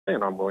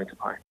and I'm willing to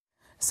pay.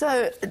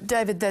 So,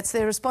 David, that's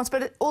their response,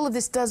 but all of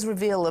this does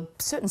reveal a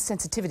certain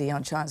sensitivity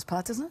on China's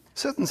part, doesn't it?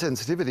 Certain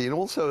sensitivity and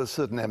also a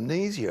certain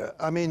amnesia.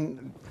 I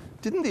mean,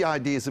 didn't the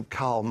ideas of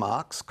Karl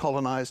Marx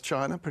colonise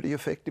China pretty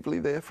effectively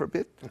there for a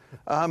bit?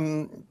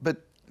 But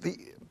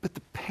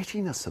the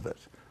pettiness of it.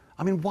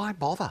 I mean, why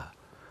bother?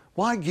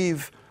 Why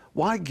give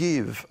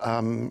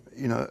you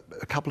know,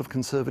 a couple of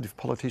conservative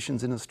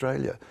politicians in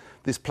Australia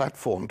this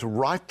platform to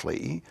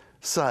rightly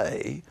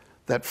say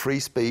that free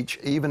speech,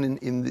 even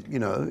in you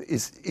know,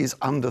 is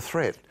under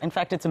threat? In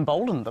fact, it's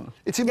emboldened them.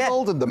 It's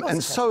emboldened them,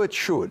 and so it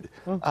should.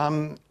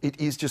 It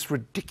is just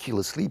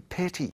ridiculously petty.